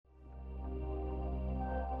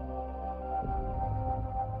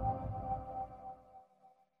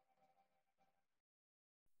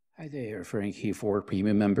Hi there, Frank here for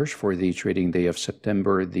premium members for the trading day of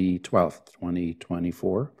September the 12th,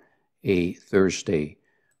 2024, a Thursday.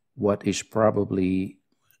 What is probably,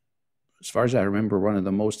 as far as I remember, one of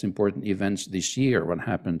the most important events this year. What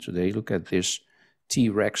happened today? Look at this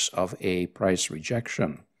T-Rex of a price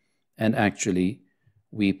rejection. And actually,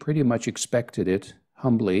 we pretty much expected it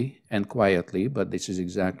humbly and quietly, but this is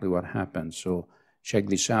exactly what happened. So check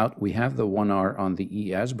this out. We have the 1 hour on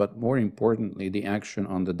the ES, but more importantly, the action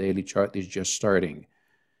on the daily chart is just starting.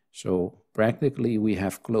 So practically, we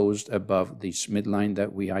have closed above this midline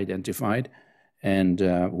that we identified, and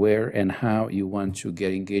where and how you want to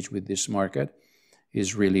get engaged with this market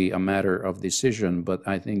is really a matter of decision, but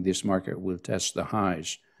I think this market will test the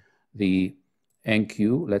highs. The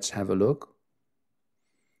NQ, let's have a look.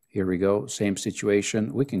 Here we go, same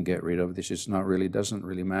situation. We can get rid of this. It's not really, doesn't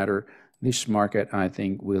really matter. This market, I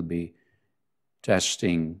think, will be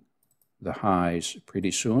testing the highs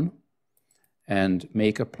pretty soon, and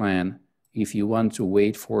make a plan. If you want to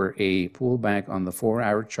wait for a pullback on the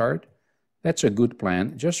 4-hour chart, that's a good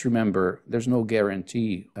plan. Just remember, there's no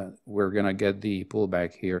guarantee we're going to get the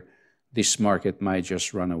pullback here. This market might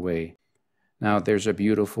just run away. Now, there's a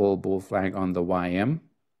beautiful bull flag on the YM,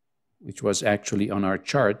 which was actually on our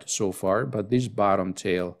chart so far, but this bottom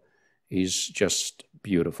tail is just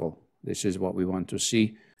beautiful. This is what we want to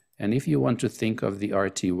see. And if you want to think of the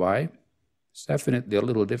RTY, it's definitely a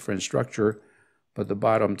little different structure, but the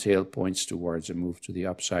bottom tail points towards a move to the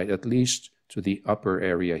upside, at least to the upper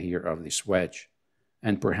area here of this wedge,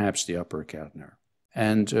 and perhaps the upper counter.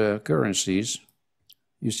 And currencies,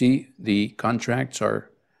 you see the contracts are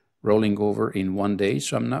rolling over in 1 day,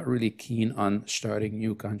 so I'm not really keen on starting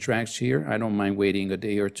new contracts here. I don't mind waiting a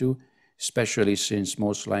day or two, especially since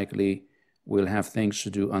most likely we'll have things to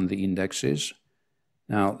do on the indexes.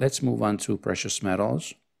 Now, let's move on to precious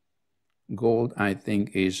metals. Gold, I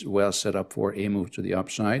think, is well set up for a move to the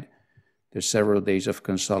upside. There's several days of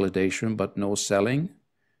consolidation, but no selling.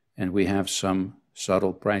 And we have some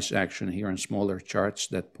subtle price action here on smaller charts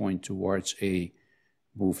that point towards a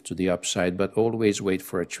move to the upside, but always wait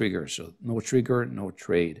for a trigger. So no trigger, no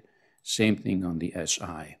trade. Same thing on the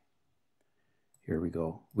SI. Here we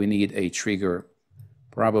go. We need a trigger.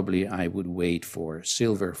 Probably I would wait for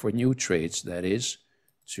silver for new trades, that is,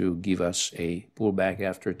 to give us a pullback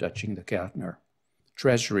after touching the counter.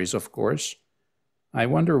 Treasuries, of course. I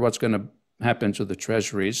wonder what's going to happen to the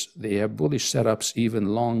treasuries. They have bullish setups,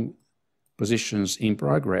 even long positions in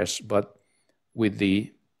progress, but with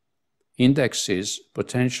the indexes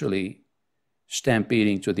potentially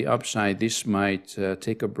stampeding to the upside, this might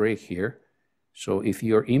take a break here. So if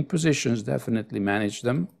you're in positions, definitely manage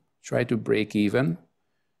them. Try to break even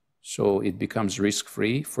so it becomes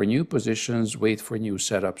risk-free. For new positions, wait for new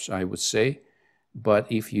setups, I would say. But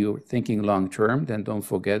if you're thinking long-term, then don't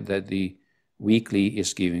forget that the weekly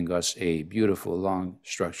is giving us a beautiful long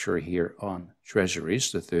structure here on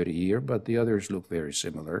treasuries, the 30-year, but the others look very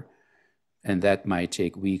similar. And that might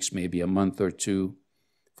take weeks, maybe a month or two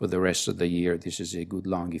for the rest of the year. This is a good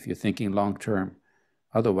long if you're thinking long-term.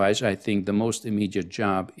 Otherwise, I think the most immediate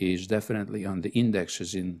job is definitely on the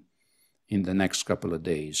indexes in the next couple of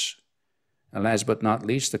days. And last but not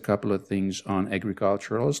least, a couple of things on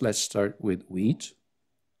agriculturals. Let's start with wheat.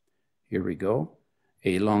 Here we go.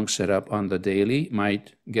 A long setup on the daily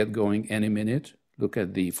might get going any minute. Look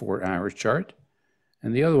at the 4-hour chart.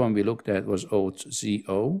 And the other one we looked at was oats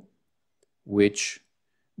ZO, which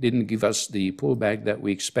didn't give us the pullback that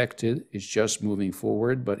we expected. It's just moving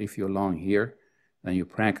forward, but if you're long here, then you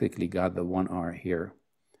practically got the 1 hour here.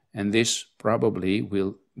 And this probably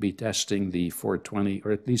will be testing the 420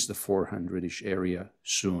 or at least the 400-ish area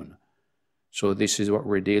soon. So this is what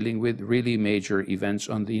we're dealing with, really major events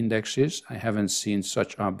on the indexes. I haven't seen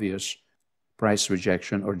such obvious price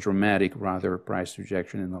rejection, or dramatic rather price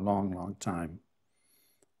rejection, in a long, long time.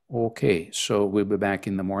 Okay, so we'll be back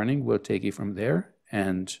in the morning. We'll take it from there.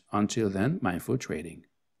 And until then, mindful trading.